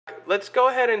let's go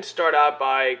ahead and start out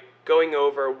by going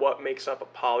over what makes up a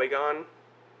polygon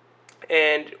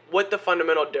and what the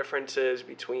fundamental difference is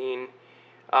between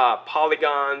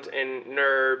polygons and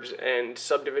NURBS and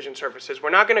subdivision surfaces. We're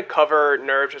not going to cover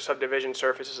NURBS or subdivision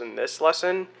surfaces in this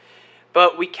lesson,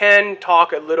 but we can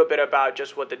talk a little bit about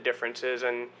just what the difference is,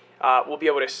 and we'll be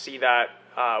able to see that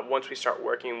once we start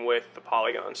working with the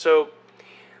polygon. So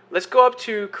let's go up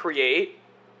to Create,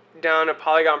 down a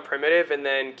polygon primitive, and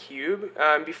then Cube.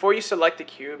 Before you select the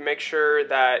cube, make sure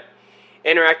that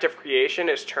interactive creation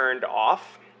is turned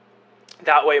off.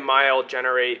 That way Maya will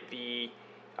generate the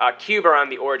cube around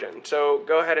the origin. So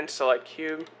go ahead and select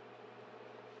cube.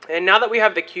 And now that we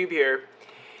have the cube here,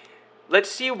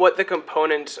 let's see what the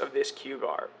components of this cube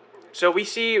are. So we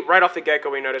see right off the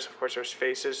get-go, we notice, of course, there's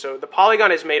faces. So the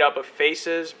polygon is made up of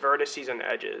faces, vertices, and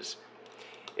edges.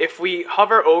 If we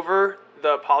hover over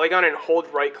the polygon and hold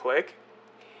right-click,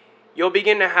 you'll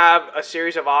begin to have a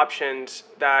series of options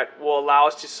that will allow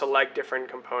us to select different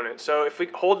components. So if we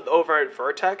hold over at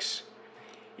vertex,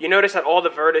 you notice that all the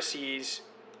vertices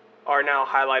are now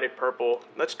highlighted purple.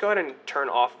 Let's go ahead and turn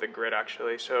off the grid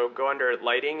actually. So go under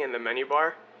lighting in the menu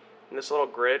bar, in this little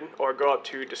grid, or go up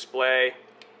to display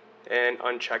and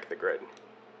uncheck the grid.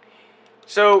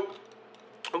 So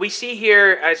we see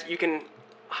here, as you can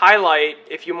highlight,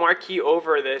 if you marquee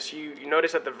over this, you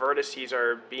notice that the vertices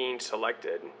are being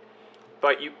selected,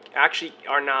 but you actually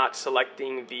are not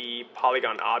selecting the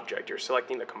polygon object, you're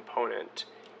selecting the component.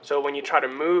 So when you try to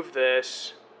move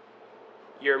this,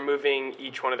 you're moving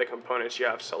each one of the components you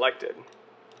have selected.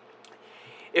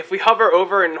 If we hover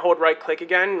over and hold right click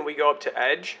again, we go up to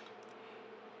edge.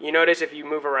 You notice if you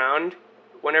move around,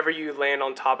 whenever you land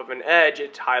on top of an edge,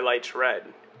 it highlights red.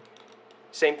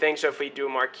 Same thing, so if we do a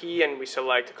marquee and we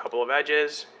select a couple of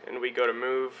edges and we go to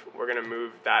move, we're going to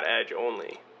move that edge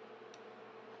only.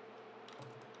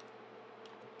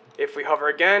 If we hover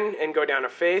again and go down a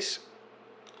face,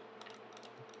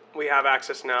 we have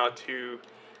access now to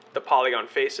the polygon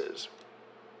faces.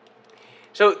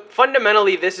 So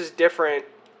fundamentally this is different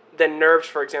than NURBS,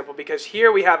 for example, because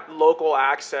here we have local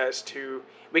access to,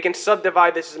 we can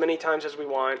subdivide this as many times as we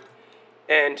want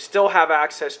and still have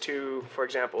access to, for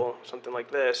example, something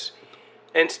like this,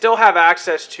 and still have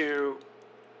access to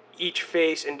each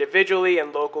face individually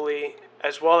and locally,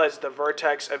 as well as the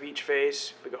vertex of each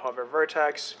face. If we go hover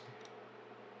vertex,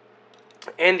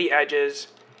 and the edges.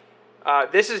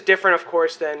 This is different, of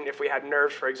course, than if we had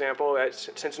NURBS, for example.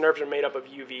 Since NURBS are made up of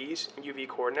UV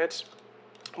coordinates,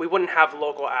 we wouldn't have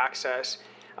local access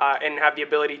and have the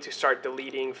ability to start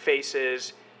deleting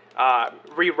faces,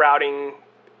 rerouting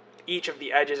each of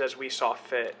the edges as we saw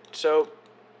fit. So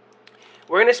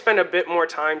we're going to spend a bit more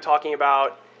time talking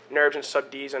about NURBS and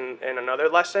sub-Ds in another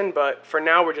lesson, but for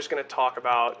now we're just going to talk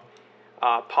about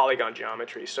polygon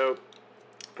geometry. So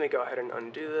let me go ahead and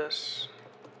undo this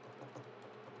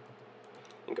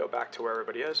and go back to where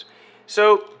everybody is.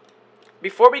 So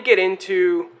before we get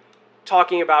into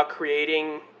talking about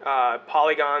creating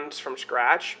polygons from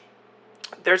scratch,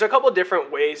 there's a couple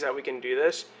different ways that we can do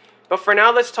this. But for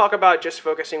now, let's talk about just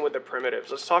focusing with the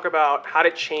primitives. Let's talk about how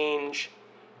to change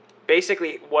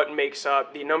basically what makes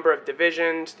up the number of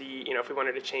divisions, if we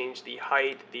wanted to change the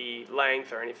height, the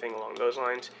length, or anything along those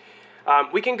lines.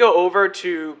 We can go over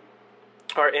to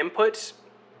our inputs,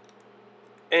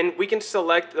 and we can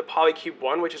select the polycube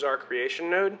 1, which is our creation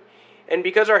node. And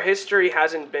because our history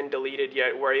hasn't been deleted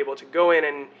yet, we're able to go in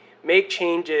and make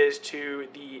changes to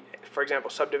the, for example,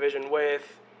 subdivision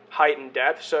width, height, and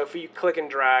depth. So if you click and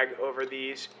drag over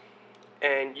these,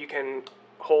 and you can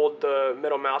hold the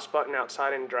middle mouse button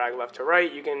outside and drag left to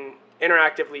right, you can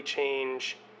interactively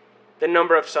change the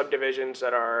number of subdivisions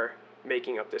that are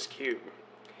making up this cube.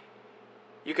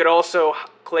 You could also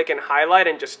click and highlight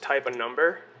and just type a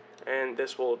number, and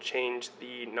this will change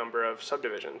the number of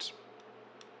subdivisions.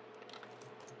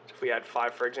 So if we had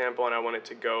 5, for example, and I wanted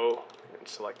to go and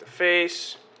select the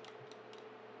face,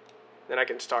 then I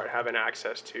can start having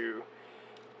access to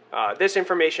this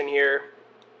information here,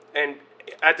 and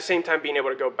at the same time being able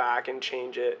to go back and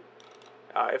change it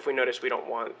if we notice we don't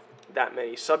want that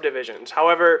many subdivisions.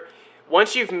 However,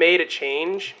 once you've made a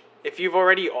change, if you've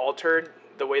already altered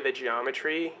the way the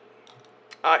geometry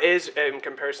is in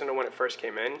comparison to when it first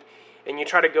came in, and you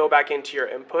try to go back into your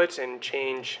inputs and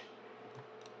change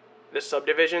the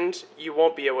subdivisions, you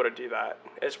won't be able to do that,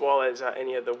 as well as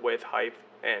any of the width, height,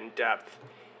 and depth.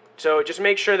 So just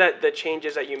make sure that the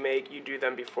changes that you make, you do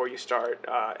them before you start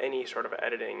any sort of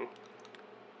editing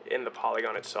in the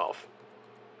polygon itself.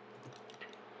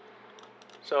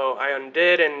 So I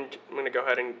undid, and I'm going to go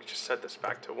ahead and just set this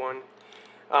back to 1.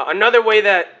 Another way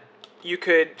that you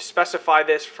could specify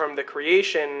this from the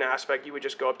creation aspect. You would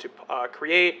just go up to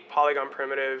create, polygon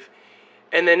primitive,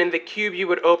 and then in the cube you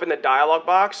would open the dialog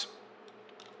box.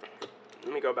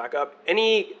 Let me go back up.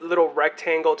 Any little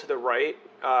rectangle to the right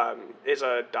is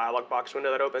a dialog box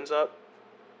window that opens up.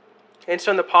 And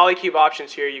so in the polycube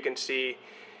options here, you can see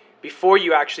before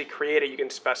you actually create it, you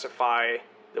can specify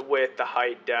the width, the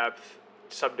height, depth,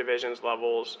 subdivisions,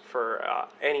 levels for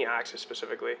any axis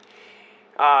specifically.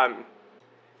 And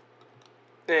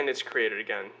it's created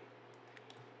again.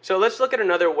 So let's look at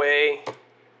another way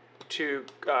to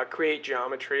create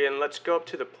geometry, and let's go up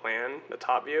to the plan, the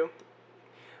top view.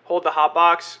 Hold the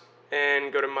hotbox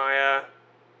and go to Maya,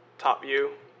 top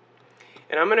view.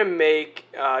 And I'm going to make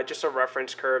just a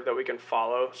reference curve that we can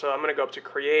follow. So I'm going to go up to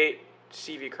create,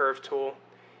 CV curve tool,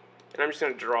 and I'm just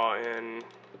going to draw in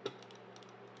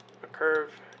a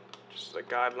curve, just a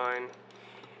guideline.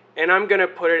 And I'm going to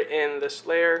put it in this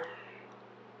layer,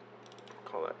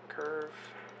 call that curve.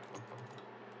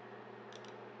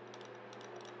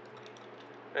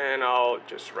 And I'll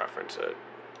just reference it.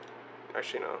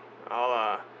 Actually, no,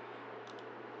 I'll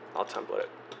template it.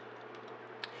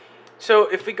 So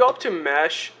if we go up to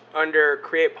mesh under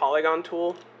create polygon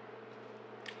tool,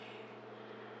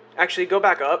 actually go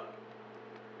back up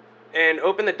and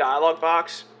open the dialog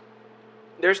box.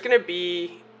 There's going to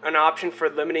be an option for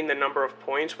limiting the number of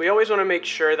points. We always want to make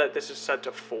sure that this is set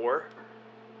to 4,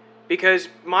 because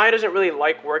Maya doesn't really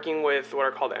like working with what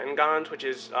are called n-gons, which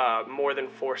is more than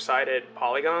 4-sided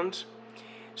polygons.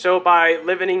 So by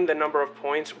limiting the number of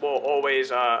points, we'll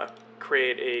always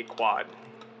create a quad.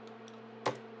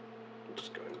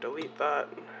 Just go and delete that.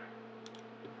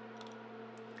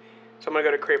 So I'm going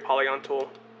to go to create polygon tool.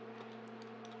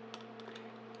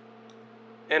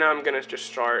 And I'm going to just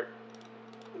start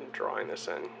drawing this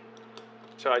in.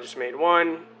 So I just made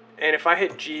one. And if I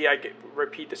hit G, I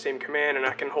repeat the same command, and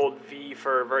I can hold V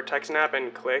for vertex snap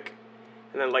and click.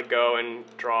 And then let go and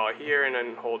draw here, and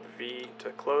then hold V to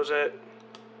close it.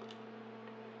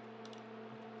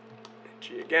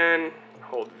 G again,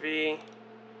 hold V.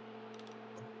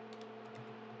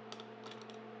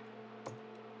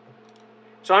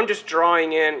 So I'm just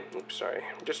drawing in,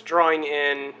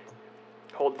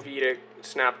 hold V to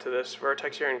snap to this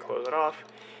vertex here and close it off.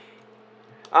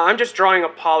 I'm just drawing a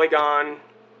polygon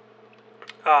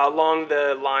along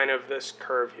the line of this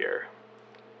curve here.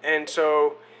 And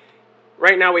so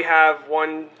right now we have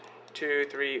 1, 2,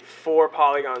 3, 4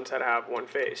 polygons that have one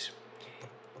face.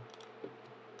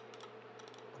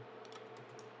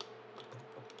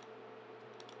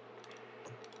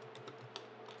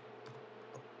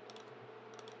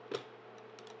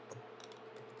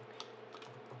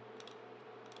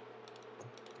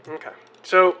 Okay,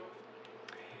 so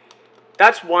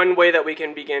that's one way that we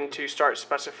can begin to start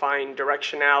specifying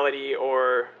directionality,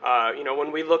 or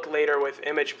when we look later with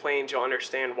image planes, you'll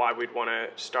understand why we'd want to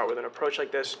start with an approach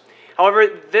like this. However,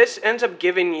 this ends up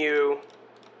giving you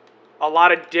a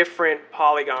lot of different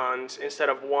polygons instead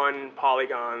of one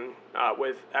polygon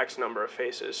with X number of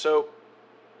faces. So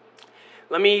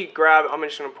let me grab, I'm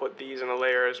just going to put these in a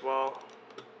layer as well.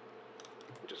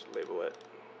 Just label it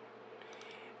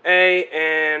A,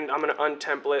 and I'm going to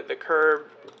untemplate the curve,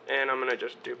 and I'm going to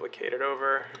just duplicate it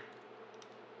over.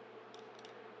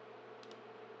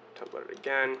 Template it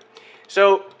again.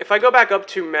 So if I go back up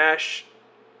to mesh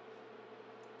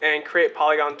and create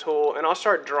polygon tool, and I'll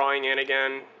start drawing in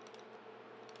again.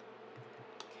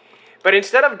 But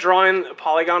instead of drawing a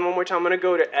polygon one more time, I'm going to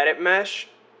go to edit mesh,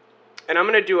 and I'm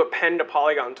going to do append to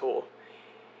polygon tool.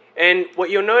 And what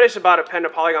you'll notice about append to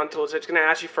polygon tool is it's going to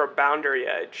ask you for a boundary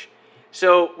edge.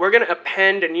 So we're going to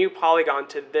append a new polygon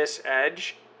to this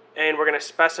edge, and we're going to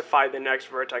specify the next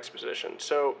vertex position.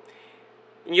 So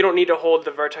you don't need to hold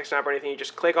the vertex snap or anything. You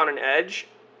just click on an edge,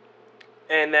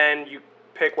 and then you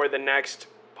pick where the next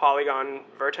polygon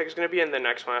vertex is going to be, and the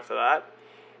next one after that.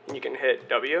 And you can hit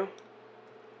W.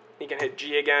 You can hit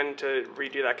G again to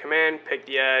redo that command. Pick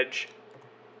the edge.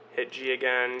 Hit G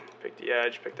again. Pick the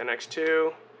edge. Pick the next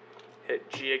two. Hit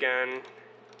G again.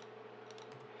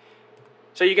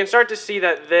 So you can start to see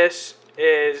that this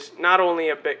is not only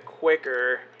a bit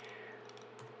quicker,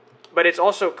 but it's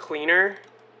also cleaner,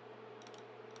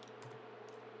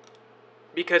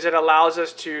 because it allows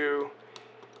us to,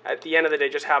 at the end of the day,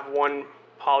 just have one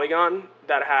polygon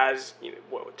that has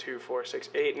 2, 4, 6,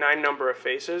 8, 9 number of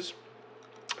faces,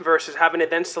 versus having to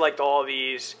then select all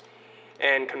these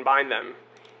and combine them.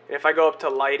 And if I go up to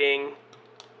lighting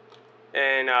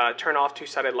and turn off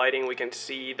two-sided lighting, we can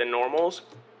see the normals.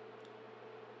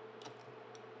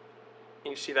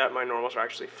 You see that my normals are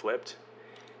actually flipped.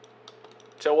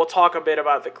 So we'll talk a bit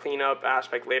about the cleanup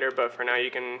aspect later, but for now you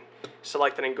can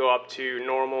select it and go up to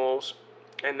normals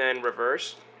and then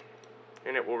reverse,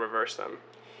 and it will reverse them.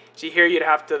 See here, you'd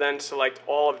have to then select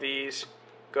all of these,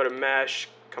 go to mesh,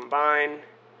 combine,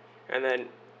 and then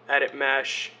edit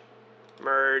mesh,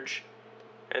 merge,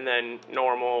 and then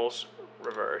normals,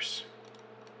 reverse.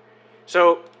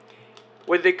 So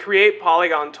with the create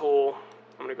polygon tool,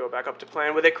 I'm going to go back up to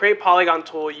plan. With the create polygon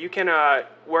tool, you can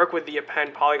work with the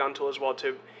append polygon tool as well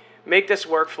to make this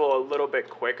workflow a little bit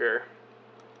quicker.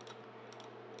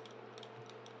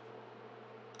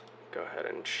 Go ahead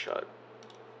and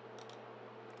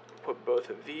put both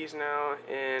of these now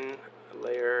in a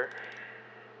layer.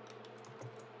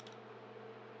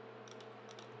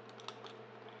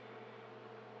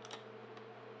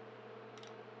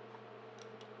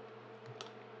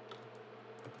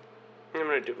 I'm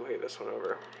going to duplicate this one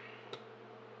over.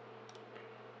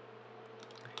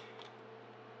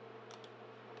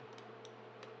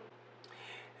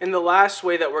 And the last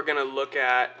way that we're going to look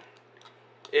at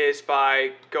is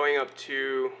by going up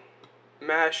to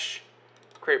mesh,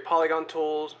 create polygon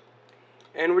tools,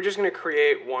 and we're just going to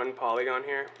create one polygon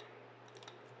here.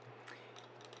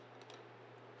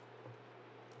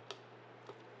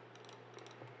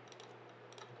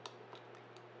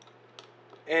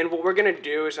 And what we're going to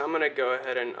do is I'm going to go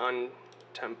ahead and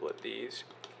untemplate these.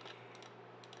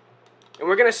 And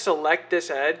we're going to select this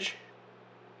edge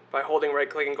by holding right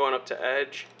click and going up to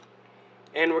edge.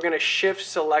 And we're going to shift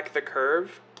select the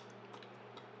curve.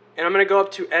 And I'm going to go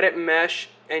up to edit mesh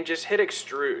and just hit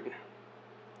extrude.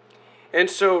 And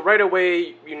so right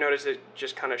away you notice it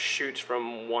just kind of shoots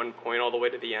from one point all the way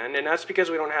to the end. And that's because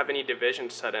we don't have any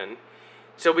divisions set in.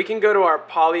 So we can go to our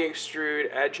poly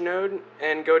extrude edge node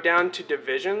and go down to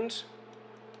divisions.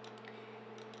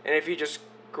 And if you just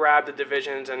grab the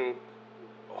divisions and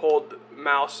hold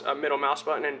middle mouse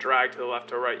button and drag to the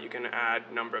left or right, you can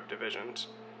add number of divisions.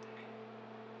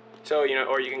 So,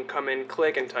 or you can come in,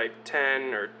 click, and type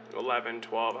 10 or 11,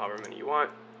 12, however many you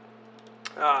want.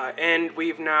 And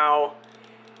we've now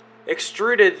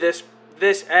extruded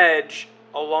this edge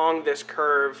along this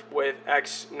curve with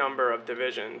X number of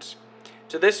divisions.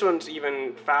 So this one's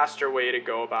even faster way to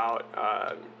go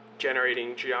about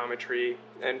generating geometry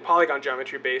and polygon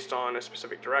geometry based on a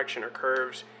specific direction or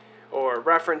curves or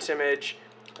reference image.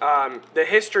 The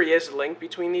history is linked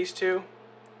between these two,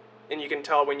 and you can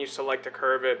tell when you select a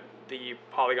curve, the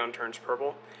polygon turns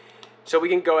purple. So we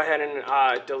can go ahead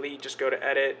and delete, just go to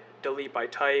edit, delete by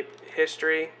type,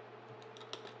 history.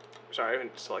 Sorry, I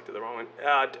haven't selected the wrong one.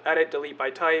 Edit, delete by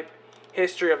type,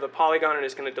 history of the polygon, and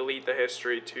it's going to delete the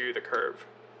history to the curve.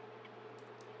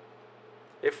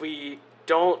 If we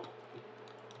don't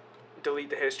delete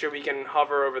the history, we can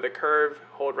hover over the curve,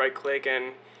 hold right click,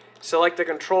 and select the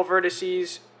control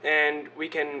vertices, and we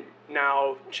can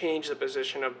now change the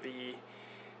position of the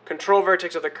control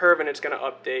vertex of the curve, and it's going to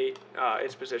update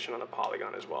its position on the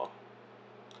polygon as well.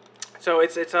 So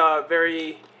it's a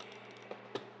very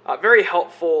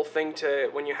helpful thing to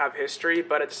when you have history,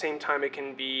 but at the same time it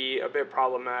can be a bit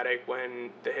problematic when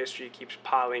the history keeps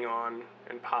piling on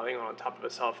top of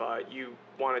itself. You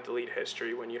want to delete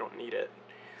history when you don't need it.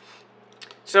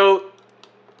 So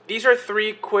these are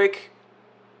 3 quick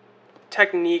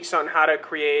techniques on how to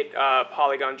create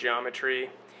polygon geometry,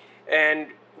 and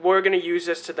we're going to use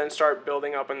this to then start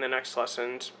building up in the next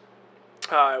lessons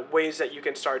ways that you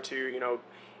can start to,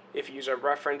 if you use a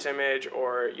reference image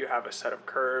or you have a set of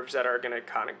curves that are going to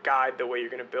kind of guide the way you're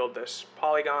going to build this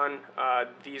polygon,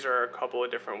 these are a couple of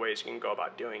different ways you can go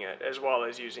about doing it, as well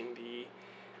as using the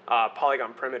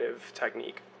polygon primitive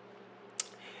technique.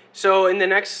 So in the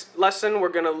next lesson, we're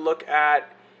going to look at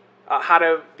how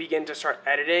to begin to start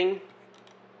editing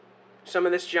some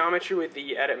of this geometry with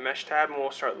the edit mesh tab, and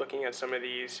we'll start looking at some of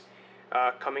these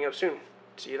coming up soon.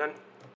 See you then.